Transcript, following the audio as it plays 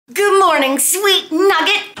Good morning, sweet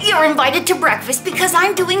nugget. You're invited to breakfast because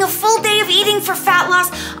I'm doing a full day of eating for fat loss.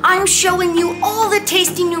 I'm showing you all the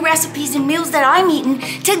tasty new recipes and meals that I'm eating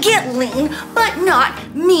to get lean, but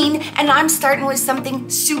not mean. And I'm starting with something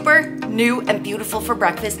super new and beautiful for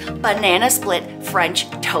breakfast, banana split French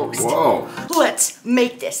toast. Whoa. Let's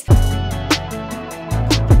make this.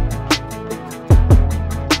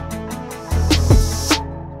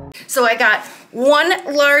 So I got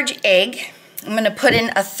 1 large egg. I'm gonna put in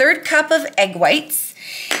a 1/3 cup of egg whites.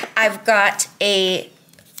 I've got a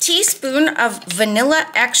teaspoon of vanilla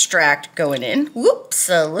extract going in. Whoops,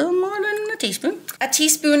 a little more than a teaspoon. A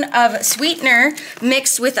teaspoon of sweetener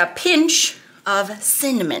mixed with a pinch of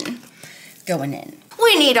cinnamon going in.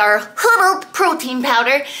 We need our huddled protein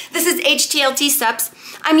powder. This is HTLT Steps.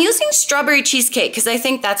 I'm using strawberry cheesecake because I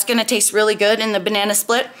think that's gonna taste really good in the banana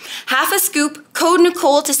split. 1/2 scoop, code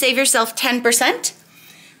Nicole to save yourself 10%.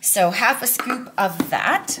 So 1/2 scoop of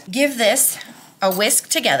that. Give this a whisk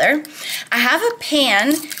together. I have a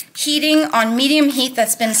pan heating on medium heat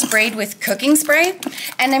that's been sprayed with cooking spray,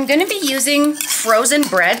 and I'm gonna be using frozen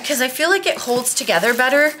bread because I feel like it holds together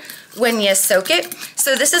better when you soak it.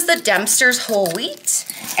 So this is the Dempster's whole wheat,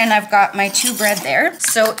 and I've got my 2 bread there.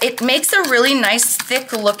 So it makes a really nice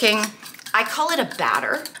thick looking, I call it a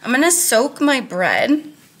batter. I'm gonna soak my bread.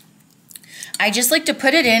 I just like to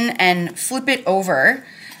put it in and flip it over,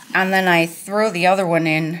 and then I throw the other one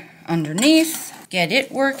in underneath, get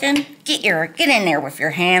it working. Get in there with your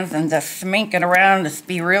hands and just smink it around, just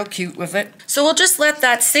be real cute with it. So we'll just let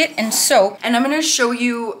that sit and soak, and I'm gonna show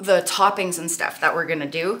you the toppings and stuff that we're gonna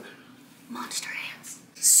do. Monster hands.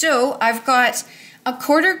 So I've got a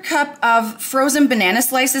 1/4 cup of frozen banana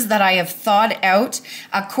slices that I have thawed out,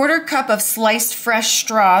 a 1/4 cup of sliced fresh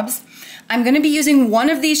straws. I'm gonna be using one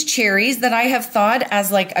of these cherries that I have thawed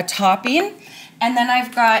as like a topping. And then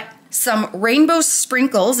I've got some rainbow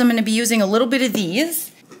sprinkles. I'm gonna be using a little bit of these.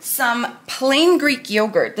 Some plain Greek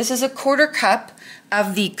yogurt. This is a 1/4 cup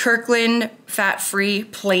of the Kirkland fat-free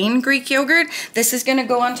plain Greek yogurt. This is gonna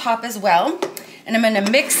go on top as well. And I'm gonna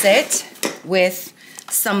mix it with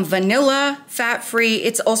some vanilla, fat-free,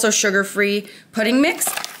 it's also sugar-free pudding mix,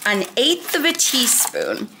 1/8 of a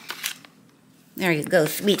teaspoon. There you go,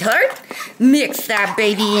 sweetheart. Mix that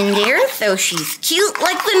baby in there so she's cute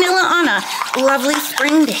like vanilla on a lovely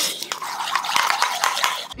spring day.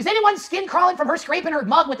 Is anyone's skin crawling from her scraping her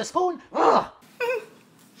mug with a spoon? Ugh.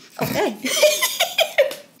 Okay.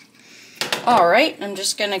 All right, I'm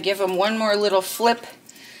just gonna give them one more little flip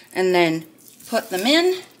and then put them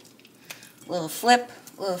in. Little flip,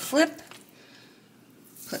 little flip.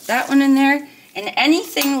 Put that one in there. And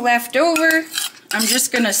anything left over, I'm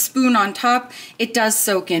just gonna spoon on top. It does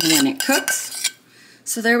soak in when it cooks.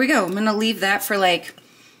 So there we go. I'm gonna leave that for like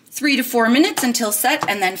 3 to 4 minutes until set,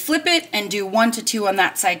 and then flip it and do 1 to 2 on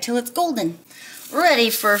that side till it's golden. Ready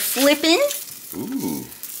for flipping. Ooh.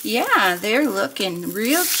 Yeah, they're looking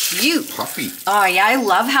real cute. Puffy. Oh yeah, I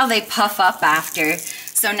love how they puff up after.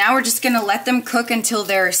 So now we're just gonna let them cook until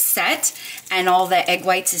they're set and all the egg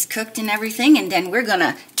whites is cooked and everything, and then we're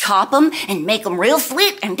gonna top them and make them real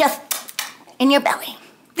sweet and just in your belly.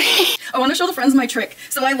 I want to show the friends my trick.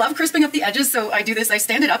 So I love crisping up the edges, so I do this. I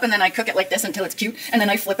stand it up and then I cook it like this until it's cute, and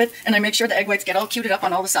then I flip it and I make sure the egg whites get all cuted up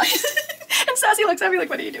on all the sides. And Sassy looks at me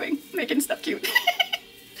like, what are you doing? Making stuff cute.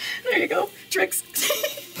 There you go. Tricks.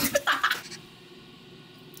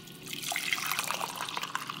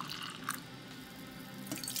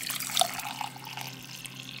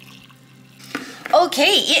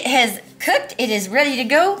 Okay, it has cooked. It is ready to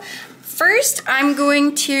go. First, I'm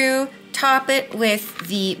going to top it with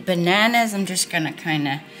the bananas. I'm just gonna kind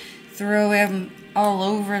of throw them all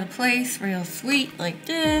over the place, real sweet like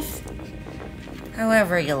this.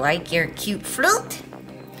 However you like your cute fruit.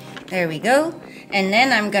 There we go. And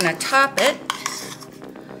then I'm gonna top it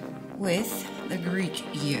with the Greek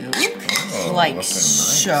yolk, like nice.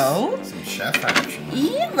 so. Some chef action.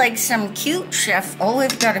 Yeah, like some cute chef.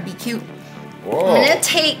 Always gotta be cute. Whoa. I'm gonna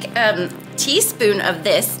take a teaspoon of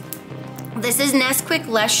this. This is Nesquik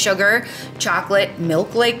less sugar chocolate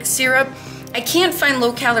milk like syrup. I can't find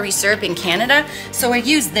low calorie syrup in Canada, so I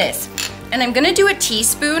use this. And I'm gonna do a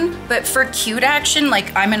teaspoon, but for cute action,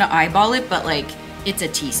 like I'm gonna eyeball it, but like it's a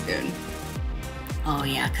teaspoon. Oh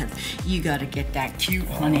yeah, cause you gotta get that cute,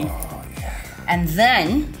 honey. Oh, yeah. And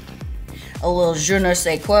then a little je ne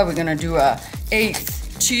sais quoi. We're gonna do a 1/8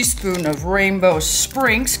 teaspoon of rainbow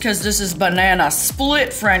sprinkles, cause this is banana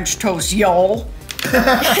split French toast, y'all.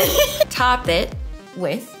 Top it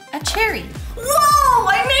with a cherry. Whoa,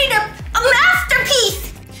 I made a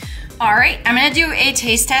masterpiece. All right, I'm gonna do a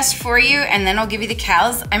taste test for you and then I'll give you the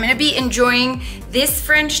calories. I'm gonna be enjoying this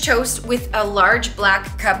French toast with a large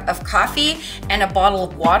black cup of coffee and a bottle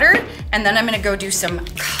of water. And then I'm gonna go do some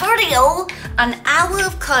cardio, an hour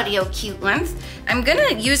of cardio, cute ones. I'm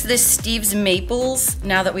gonna use this Steve's Maples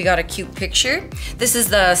now that we got a cute picture. This is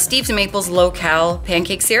the Steve's Maples low-cal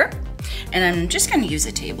pancake syrup. And I'm just gonna use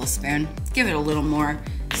a tablespoon, give it a little more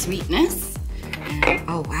sweetness. And,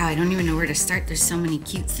 oh wow, I don't even know where to start. There's so many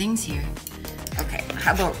cute things here. Okay,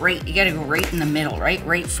 how about you gotta go right in the middle, right?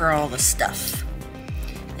 Right for all the stuff.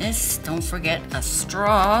 This, don't forget a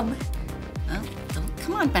straw. Oh,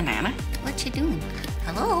 come on, banana. What you doing?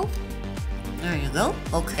 Hello? There you go.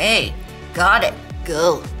 Okay, got it.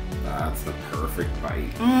 Go. That's the perfect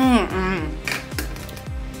bite.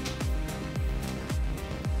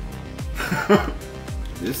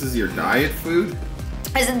 This is your diet food?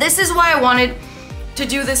 I said, this is why I wanted to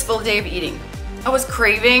do this full day of eating. I was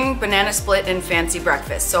craving banana split and fancy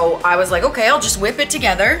breakfast. So I was like, okay, I'll just whip it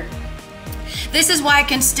together. This is why I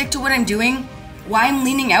can stick to what I'm doing, why I'm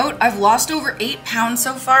leaning out. I've lost over 8 pounds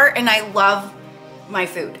so far and I love my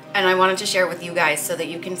food. And I wanted to share it with you guys so that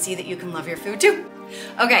you can see that you can love your food too.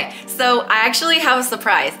 Okay, so I actually have a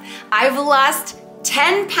surprise. I've lost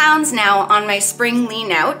 10 pounds now on my spring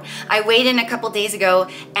lean out. I weighed in a couple days ago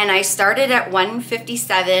and I started at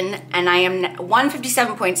 157 and I am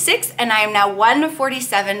 157.6 and I am now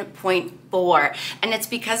 147.4. And it's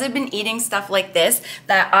because I've been eating stuff like this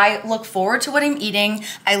that I look forward to what I'm eating.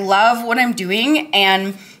 I love what I'm doing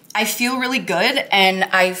and I feel really good and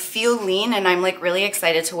I feel lean and I'm like really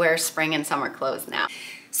excited to wear spring and summer clothes now.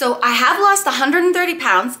 So I have lost 130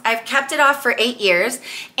 pounds. I've kept it off for 8 years.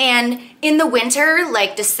 And in the winter,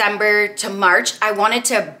 like December to March, I wanted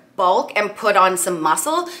to bulk and put on some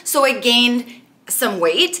muscle. So I gained some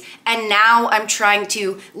weight and now I'm trying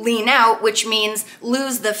to lean out, which means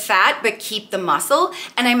lose the fat but keep the muscle.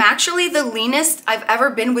 And I'm actually the leanest I've ever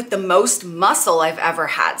been with the most muscle I've ever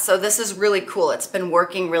had. So this is really cool. It's been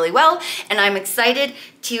working really well and I'm excited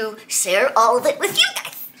to share all of it with you guys.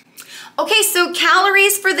 Okay, so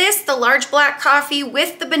calories for this, the large black coffee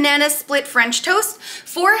with the banana split French toast,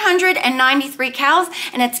 493 calories,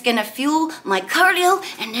 and it's gonna fuel my cardio,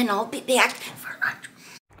 and then I'll be back for lunch.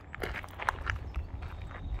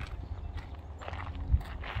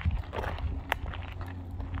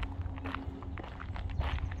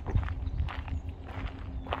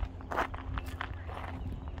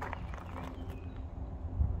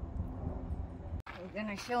 We're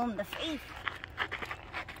gonna show them the face.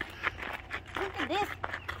 Look at this.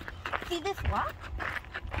 See this walk?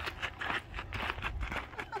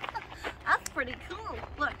 That's pretty cool.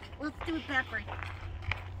 Look, let's do it backwards.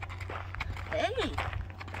 Hey,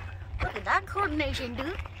 look at that coordination,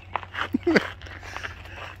 dude. We're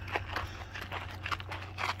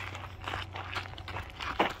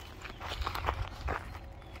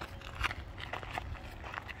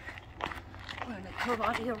gonna curve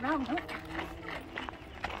all the way around, huh?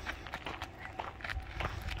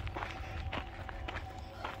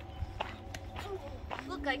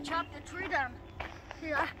 Look, I chopped the tree down.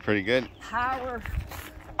 Yeah. Pretty good. Powerful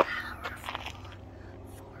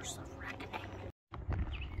force of reckoning.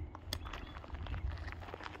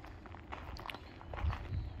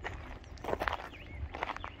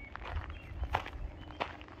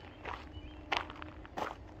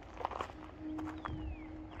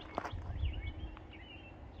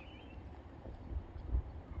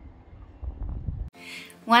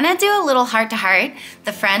 Want to do a little heart-to-heart?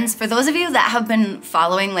 The friends, for those of you that have been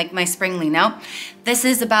following like my spring lean out, this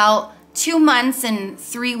is about 2 months and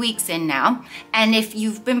 3 weeks in now. And if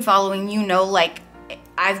you've been following, you know, like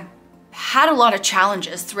I've had a lot of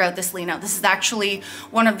challenges throughout this lean out. This is actually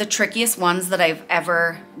one of the trickiest ones that I've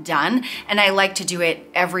ever done. And I like to do it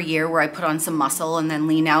every year where I put on some muscle and then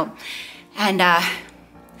lean out. And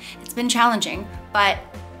it's been challenging, but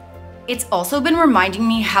it's also been reminding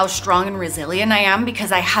me how strong and resilient I am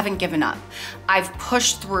because I haven't given up. I've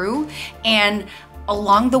pushed through, and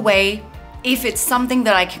along the way, if it's something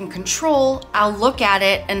that I can control, I'll look at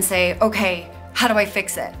it and say, okay, how do I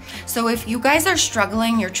fix it? So if you guys are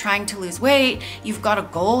struggling, you're trying to lose weight, you've got a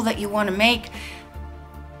goal that you want to make,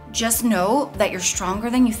 just know that you're stronger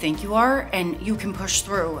than you think you are and you can push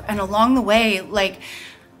through. And along the way, like,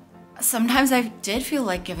 sometimes I did feel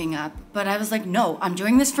like giving up, but I was like, no, I'm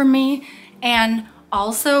doing this for me and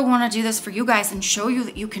also want to do this for you guys and show you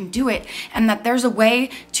that you can do it and that there's a way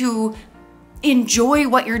to enjoy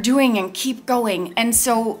what you're doing and keep going. And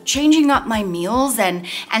so changing up my meals and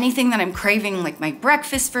anything that I'm craving, like my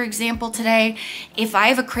breakfast, for example, today, if I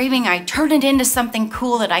have a craving, I turn it into something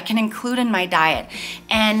cool that I can include in my diet.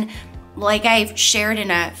 And like I've shared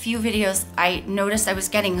in a few videos, I noticed I was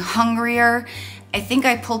getting hungrier. I think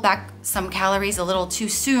I pulled back some calories a little too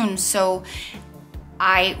soon, so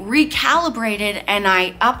I recalibrated and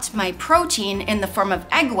I upped my protein in the form of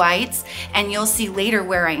egg whites, and you'll see later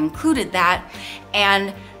where I included that.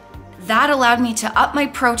 And that allowed me to up my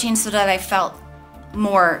protein so that I felt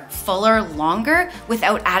more fuller longer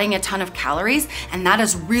without adding a ton of calories, and that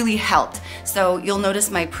has really helped. So you'll notice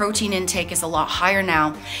my protein intake is a lot higher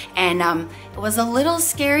now, and it was a little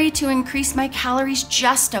scary to increase my calories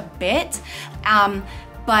just a bit,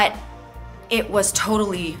 but it was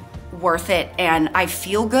totally worth it, and I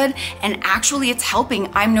feel good, and actually it's helping.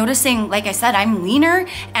 I'm noticing, like I said, I'm leaner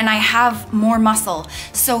and I have more muscle.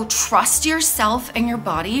 So trust yourself and your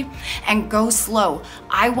body and go slow.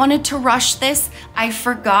 I wanted to rush this. I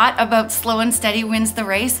forgot about slow and steady wins the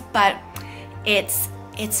race, but it's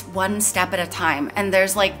one step at a time. And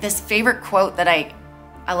there's like this favorite quote that I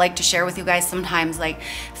like to share with you guys sometimes, like,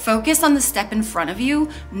 focus on the step in front of you,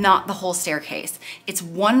 not the whole staircase. It's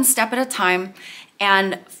one step at a time,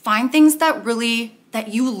 and find things that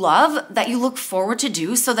you love, that you look forward to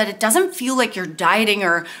do, so that it doesn't feel like you're dieting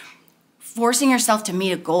or forcing yourself to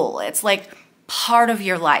meet a goal. It's like part of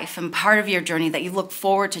your life and part of your journey that you look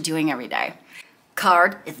forward to doing every day.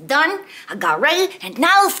 Card is done, I got ready, and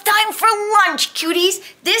now it's time for lunch, cuties.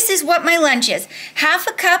 This is what my lunch is. Half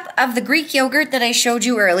a cup of the Greek yogurt that I showed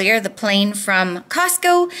you earlier, the plain from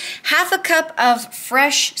Costco, half a cup of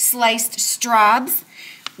fresh sliced straws,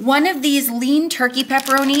 one of these lean turkey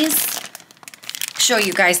pepperonis. Show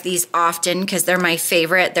you guys these often because they're my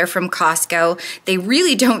favorite. They're from Costco. They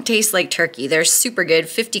really don't taste like turkey. They're super good,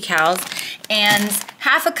 50 calories. And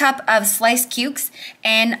half a cup of sliced cukes.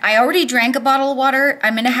 And I already drank a bottle of water.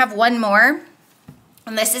 I'm gonna have one more.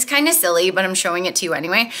 And this is kind of silly, but I'm showing it to you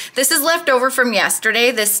anyway. This is left over from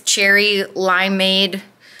yesterday, this cherry limeade,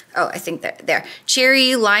 oh, I think there.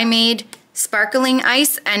 Cherry limeade sparkling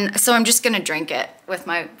ice, and so I'm just gonna drink it with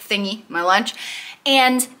my thingy, my lunch.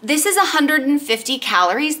 And this is 150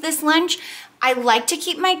 calories, this lunch. I like to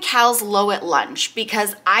keep my calories low at lunch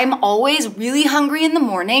because I'm always really hungry in the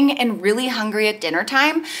morning and really hungry at dinner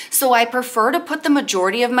time. So I prefer to put the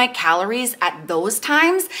majority of my calories at those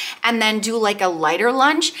times and then do like a lighter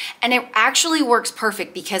lunch. And it actually works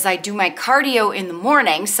perfect because I do my cardio in the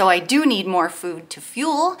morning, so I do need more food to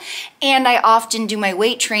fuel. And I often do my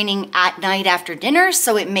weight training at night after dinner,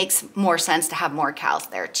 so it makes more sense to have more calories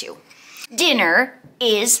there too. Dinner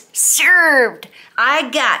is served. I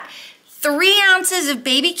got 3 ounces of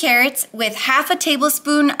baby carrots with half a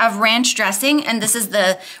tablespoon of ranch dressing, and this is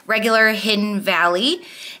the regular Hidden Valley.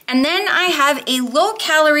 And then I have a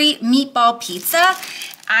low-calorie meatball pizza.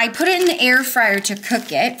 I put it in the air fryer to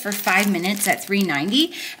cook it for 5 minutes at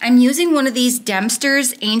 390. I'm using one of these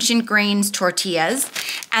Dempster's Ancient Grains tortillas,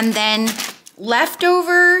 and then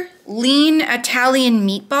leftover lean Italian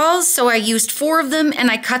meatballs. So I used 4 of them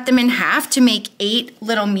and I cut them in half to make 8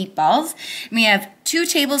 little meatballs. And we have 2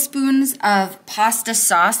 tablespoons of pasta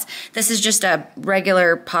sauce. This is just a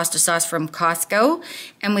regular pasta sauce from Costco.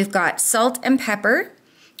 And we've got salt and pepper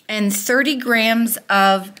and 30 grams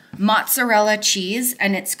of mozzarella cheese,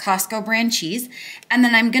 and it's Costco brand cheese. And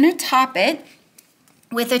then I'm gonna top it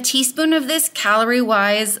with a teaspoon of this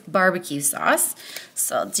Calorie-Wise barbecue sauce.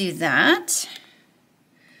 So I'll do that.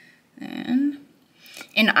 And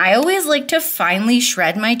I always like to finely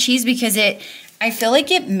shred my cheese because I feel like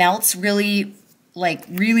it melts really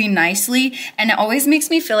nicely, and it always makes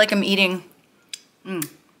me feel like I'm eating,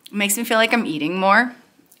 makes me feel like I'm eating more.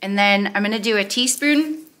 And then I'm gonna do a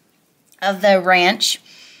teaspoon of the ranch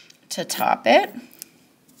to top it.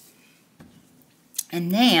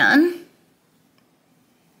 And then,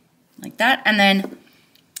 like that, and then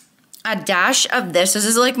a dash of this. This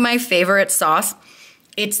is like my favorite sauce.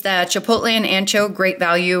 It's the Chipotle and Ancho Great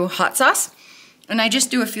Value hot sauce. And I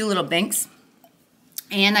just do a few little binks.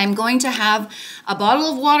 And I'm going to have a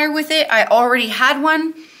bottle of water with it. I already had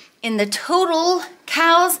one. In the total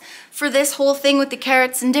calories for this whole thing with the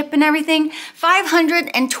carrots and dip and everything,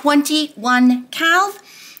 521 calories.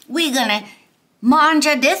 We're gonna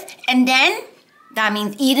mangia this, and then, that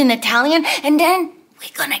means eat in Italian, and then we're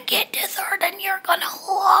gonna get dessert, and you're gonna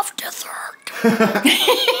love dessert.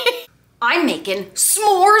 I'm making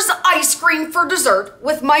s'mores ice cream for dessert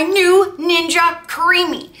with my new Ninja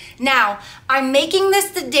Creami. Now, I'm making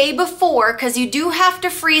this the day before because you do have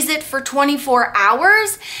to freeze it for 24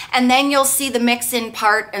 hours, and then you'll see the mix-in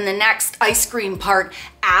part and the next ice cream part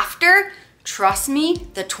after. Trust me,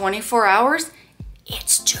 the 24 hours,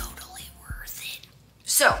 it's totally worth it.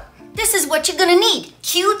 So, this is what you're gonna need.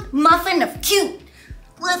 Cute muffin of cute.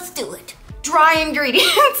 Let's do it. Dry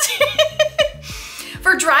ingredients.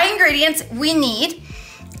 For dry ingredients, we need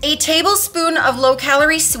a tablespoon of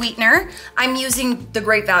low-calorie sweetener. I'm using the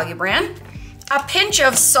Great Value brand. A pinch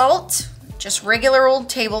of salt, just regular old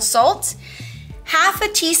table salt. Half a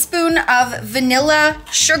teaspoon of vanilla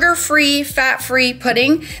sugar-free, fat-free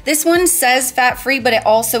pudding. This one says fat-free, but it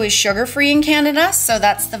also is sugar-free in Canada, so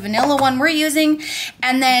that's the vanilla one we're using.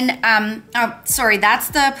 And then, that's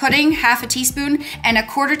the pudding, half a teaspoon, and a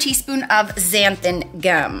quarter teaspoon of xanthan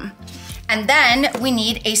gum. And then we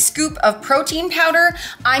need a scoop of protein powder.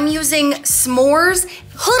 I'm using S'mores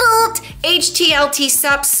HTLT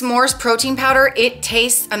Sup S'mores protein powder. It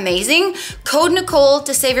tastes amazing. Code Nicole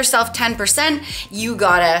to save yourself 10%. You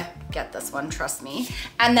gotta get this one, trust me.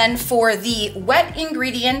 And then for the wet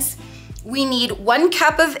ingredients, we need 1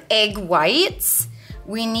 cup of egg whites.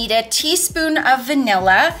 We need a teaspoon of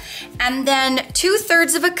vanilla, and then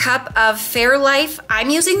 2/3 of a cup of Fairlife. I'm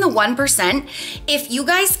using the 1%. If you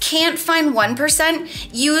guys can't find 1%,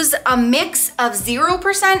 use a mix of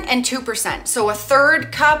 0% and 2%. So a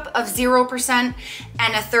 1/3 cup of 0%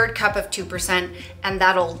 and a 1/3 cup of 2%, and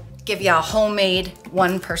that'll give you a homemade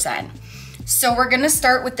 1%. So we're gonna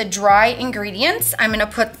start with the dry ingredients. I'm gonna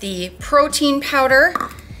put the protein powder,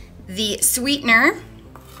 the sweetener,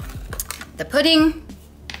 the pudding,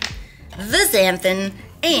 the xanthan,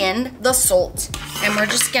 and the salt. And we're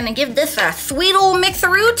just gonna give this a sweet old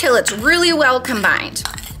mix-a-roo till it's really well combined.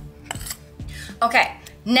 Okay,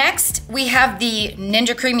 next we have the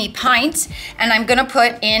Ninja Creami pint, and I'm gonna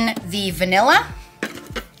put in the vanilla,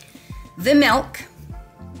 the milk,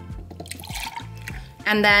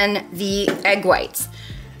 and then the egg whites.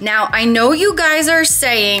 Now, I know you guys are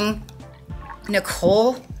saying,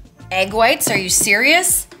 Nicole, egg whites, are you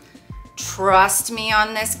serious? Trust me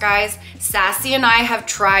on this, guys. Sassy and I have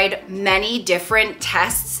tried many different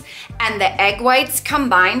tests, and the egg whites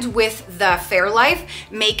combined with the Fairlife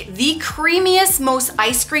make the creamiest, most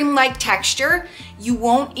ice cream-like texture. You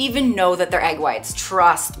won't even know that they're egg whites,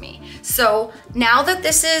 trust me. So now that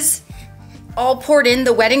this is all poured in,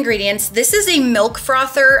 the wet ingredients, this is a milk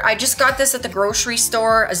frother. I just got this at the grocery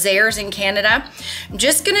store, Zayre's in Canada. I'm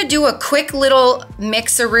just gonna do a quick little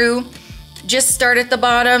mix-a-roo. Just start at the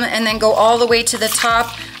bottom and then go all the way to the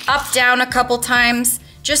top, up, down a couple times,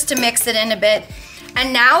 just to mix it in a bit.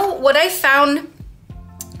 And now what I found,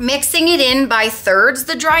 mixing it in by thirds,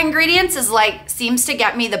 the dry ingredients, is seems to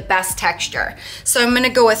get me the best texture. So I'm gonna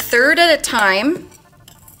go 1/3 at a time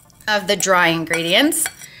of the dry ingredients,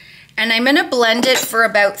 and I'm gonna blend it for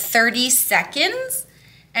about 30 seconds.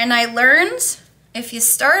 And I learned if you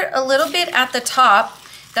start a little bit at the top,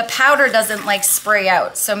 the powder doesn't spray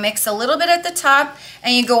out. So mix a little bit at the top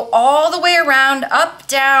and you go all the way around, up,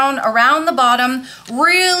 down, around the bottom,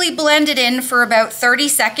 really blend it in for about 30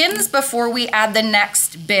 seconds before we add the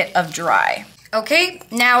next bit of dry. Okay,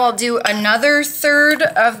 now I'll do another 1/3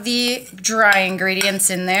 of the dry ingredients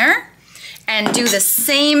in there and do the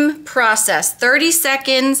same process, 30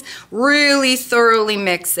 seconds, really thoroughly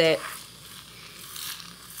mix it.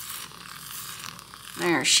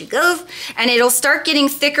 There she goes. And it'll start getting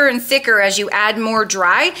thicker and thicker as you add more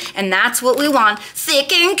dry, and that's what we want.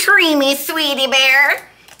 Thick and creamy, sweetie bear.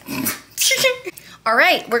 All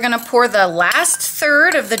right, we're gonna pour the last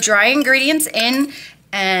 1/3 of the dry ingredients in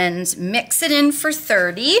and mix it in for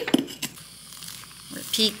 30.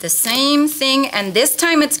 Repeat the same thing, and this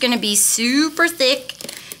time it's gonna be super thick,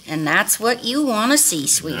 and that's what you wanna see,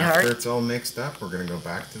 sweetheart. After it's all mixed up, we're gonna go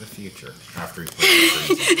back to the future after we put it in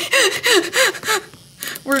the freezer.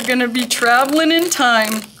 We're gonna be traveling in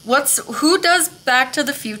time. Who does Back to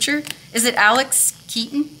the Future? Is it Alex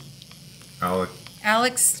Keaton?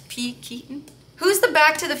 Alex P. Keaton? Who's the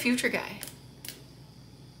Back to the Future guy?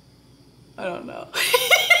 I don't know.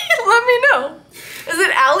 Let me know. Is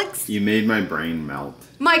it Alex? You made my brain melt.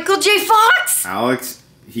 Michael J. Fox? Alex,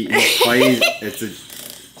 he plays, it's a...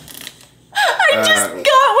 I just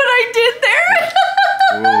got what I did there.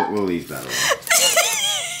 Yeah. We'll leave that alone.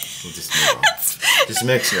 We'll just move on. Just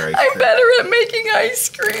mix your ice cream. I'm better at making ice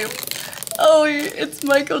cream. Oh, it's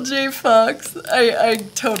Michael J. Fox. I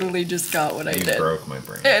totally just got what I did. You broke my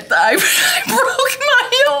brain. I broke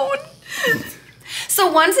my own. So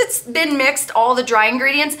once it's been mixed, all the dry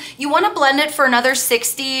ingredients, you want to blend it for another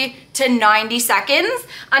 60 to 90 seconds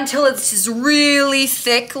until it's just really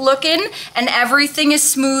thick looking and everything is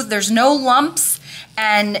smooth. There's no lumps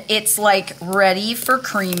and it's ready for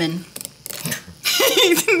creaming.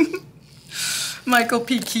 Michael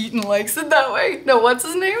P. Keaton likes it that way. No, what's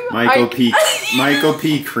his name? Michael P.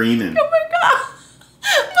 Creamin'. Oh my god.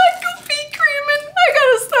 Michael P. Creamin'. I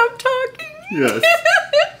gotta stop talking. Yes.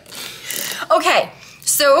 Okay,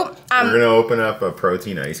 so we're gonna open up a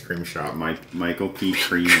protein ice cream shop. Michael P.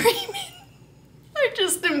 Creamin'. I I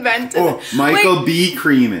just invented. Oh, Michael B.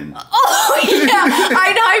 Creamin. Oh yeah,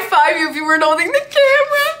 I'd high five you if you weren't holding the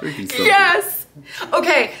camera. Yes.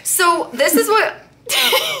 Okay, so this is what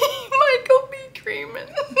Michael B. Creamin.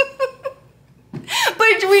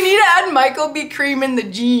 But we need to add Michael B. Creamin the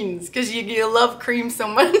jeans because you love cream so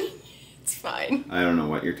much. It's fine. I don't know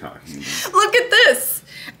what you're talking about. Look at this.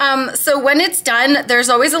 So when it's done, there's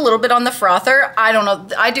always a little bit on the frother. I don't know.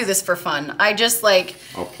 I do this for fun. I just like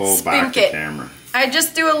I'll pull back the camera. I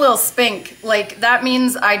just do a little spink. Like that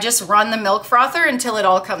means I just run the milk frother until it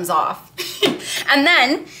all comes off. And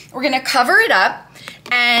then we're gonna cover it up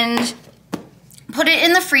and put it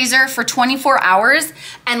in the freezer for 24 hours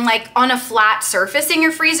and like on a flat surface in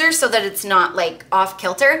your freezer so that it's not like off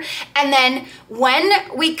kilter. And then when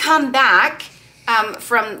we come back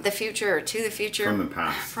from the future or to the future. From the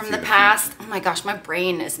past. From the past. Oh my gosh, my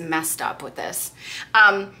brain is messed up with this.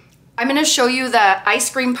 I'm gonna show you the ice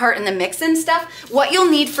cream part and the mix-in stuff. What you'll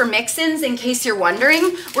need for mix-ins, in case you're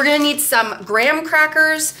wondering, we're gonna need some graham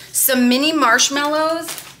crackers, some mini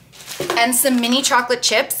marshmallows, and some mini chocolate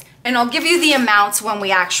chips. And I'll give you the amounts when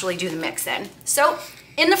we actually do the mix-in. So,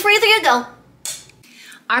 in the freezer you go.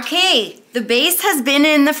 Okay, the base has been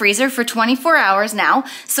in the freezer for 24 hours now.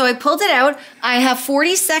 So I pulled it out. I have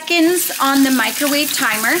 40 seconds on the microwave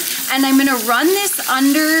timer, and I'm gonna run this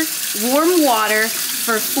under warm water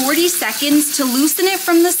for 40 seconds to loosen it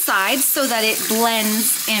from the sides so that it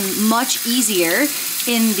blends in much easier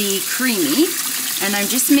in the creamy. And I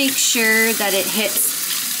just make sure that it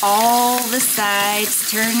hits all the sides.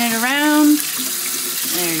 Turn it around.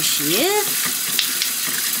 There she is.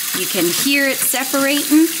 You can hear it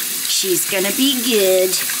separating. She's gonna be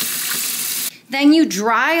good. Then you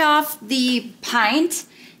dry off the pint,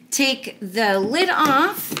 take the lid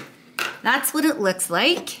off. That's what it looks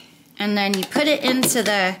like. And then you put it into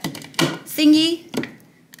the thingy,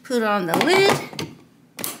 put on the lid,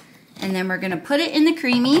 and then we're gonna put it in the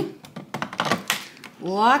creamy,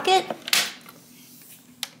 lock it,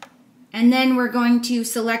 and then we're going to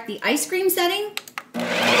select the ice cream setting.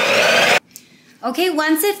 Okay,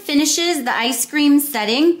 once it finishes the ice cream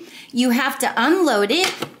setting, you have to unload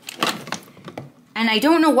it. And I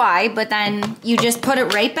don't know why, but then you just put it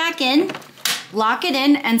right back in, lock it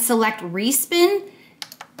in, and select respin.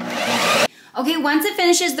 Okay, once it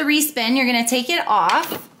finishes the respin, you're gonna take it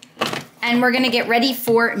off, and we're gonna get ready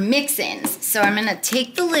for mix-ins. So I'm gonna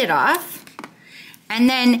take the lid off. And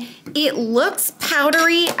then it looks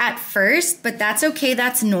powdery at first, but that's okay,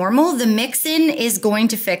 that's normal. The mix-in is going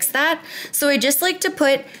to fix that. So I just like to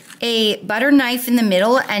put a butter knife in the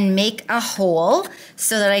middle and make a hole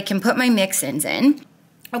so that I can put my mix-ins in.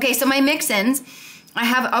 Okay, so my mix-ins, I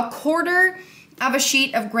have a quarter of a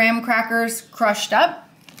sheet of graham crackers crushed up,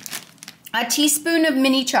 a teaspoon of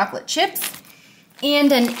mini chocolate chips, and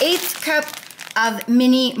an 1/8 cup of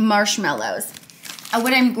mini marshmallows.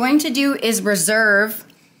 What I'm going to do is reserve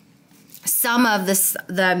some of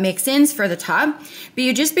the mix-ins for the top, but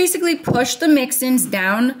you just basically push the mix-ins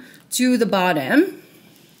down to the bottom,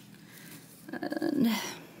 and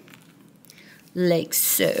like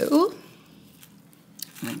so,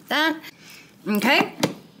 like that. Okay,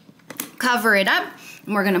 cover it up,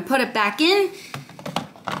 and we're gonna put it back in.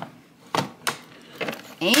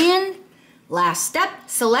 And last step,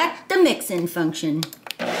 select the mix-in function.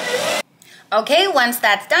 Okay, once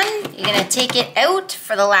that's done, you're gonna take it out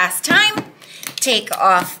for the last time. Take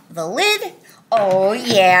off the lid. Oh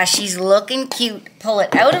yeah, she's looking cute. Pull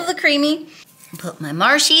it out of the creamy. Put my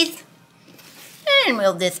marshies. And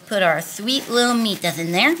we'll just put our sweet little meatas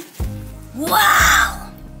in there.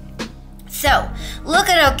 Wow! So, look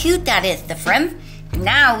at how cute that is, the friend.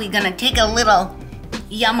 Now we're gonna take a little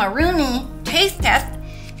Yummaroony taste test.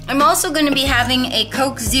 I'm also gonna be having a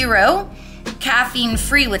Coke Zero, caffeine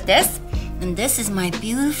free with this. And this is my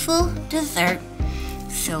beautiful dessert.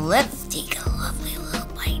 So let's take a lovely little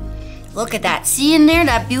bite. Look at that. See in there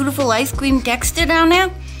that beautiful ice cream texture down there?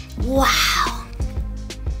 Wow.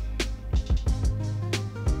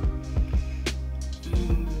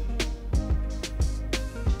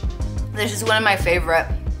 This is one of my favorite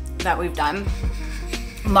that we've done.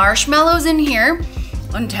 Marshmallows in here,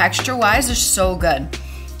 and texture-wise, are so good.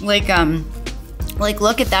 Like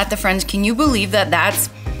look at that, the friends. Can you believe that that's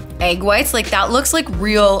egg whites? Like that looks like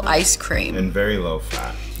real ice cream. And very low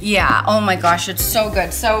fat. Yeah, oh my gosh, it's so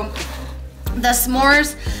good. So the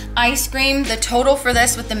s'mores ice cream, the total for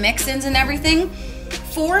this with the mix-ins and everything,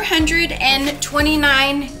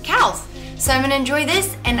 429 calories. So I'm gonna enjoy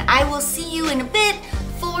this, and I will see you in a bit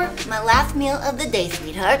for my last meal of the day,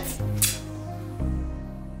 sweethearts.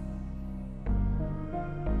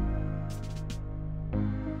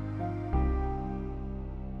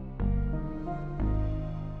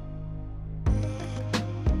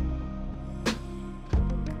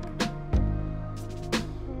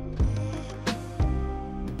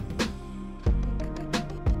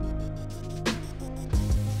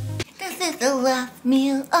 is the last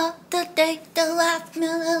meal of the day. The last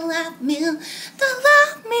meal, the last meal, the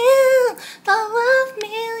last meal, the last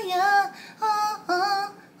meal, yeah.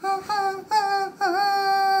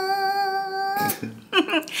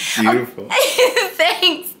 Beautiful.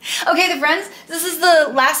 Thanks. Okay, the friends, this is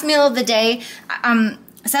the last meal of the day.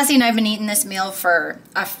 Sassy and I have been eating this meal for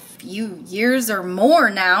a few years or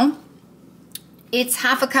more now. It's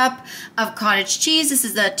half a cup of cottage cheese. This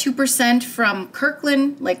is the 2% from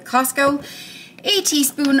Kirkland, like Costco. A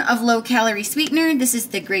teaspoon of low-calorie sweetener. This is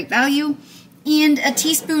the Great Value. And a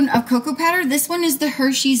teaspoon of cocoa powder. This one is the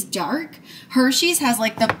Hershey's Dark. Hershey's has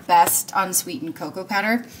like the best unsweetened cocoa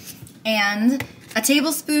powder. And a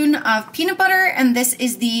tablespoon of peanut butter, and this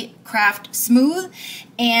is the Kraft Smooth.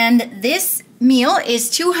 And this meal is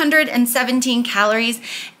 217 calories,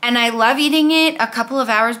 and I love eating it a couple of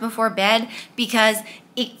hours before bed because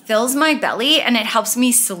it fills my belly and it helps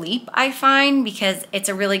me sleep, I find, because it's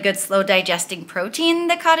a really good slow digesting protein,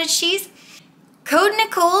 the cottage cheese. Code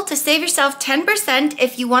Nicole to save yourself 10%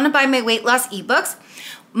 if you want to buy my weight loss ebooks.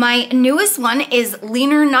 My newest one is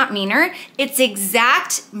Leaner Not Meaner. It's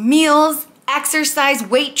exact meals, exercise,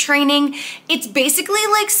 weight training. It's basically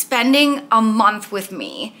like spending a month with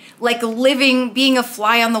me, like living, being a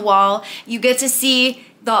fly on the wall. You get to see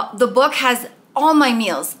the book has all my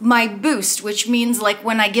meals, my boost, which means like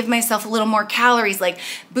when I give myself a little more calories, like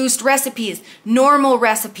boost recipes, normal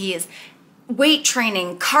recipes, weight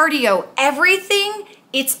training, cardio, everything.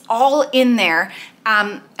 It's all in there.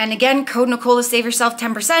 And again, code Nicole to save yourself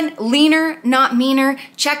 10%. Leaner, Not Meaner.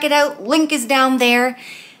 Check it out. Link is down there.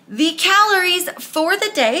 The calories for the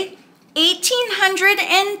day,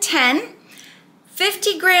 1,810,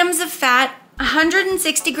 50 grams of fat,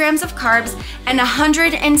 160 grams of carbs, and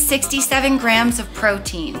 167 grams of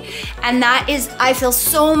protein. And that is, I feel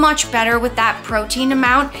so much better with that protein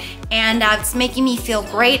amount, and it's making me feel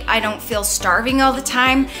great. I don't feel starving all the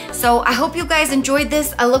time. So I hope you guys enjoyed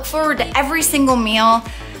this. I look forward to every single meal.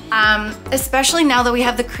 Especially now that we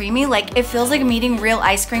have the creamy, like it feels like I'm eating real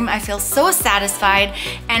ice cream. I feel so satisfied,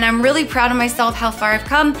 and I'm really proud of myself how far I've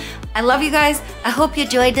come. I love you guys. I hope you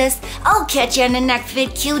enjoyed this. I'll catch you in the next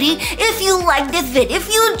vid, cutie. If you like this vid,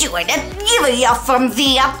 if you enjoyed it, give it a thumbs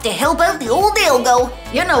up to help out the old algo.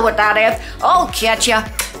 You know what that is. I'll catch ya.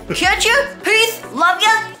 Catch ya. Peace. Love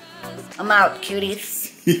ya. I'm out,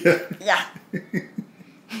 cuties. Yeah.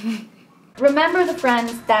 Remember, the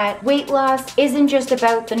friends, that weight loss isn't just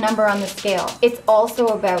about the number on the scale. It's also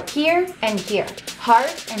about here and here.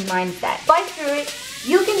 Heart and mindset. Fight through it.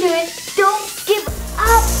 You can do it. Don't give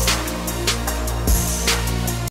up.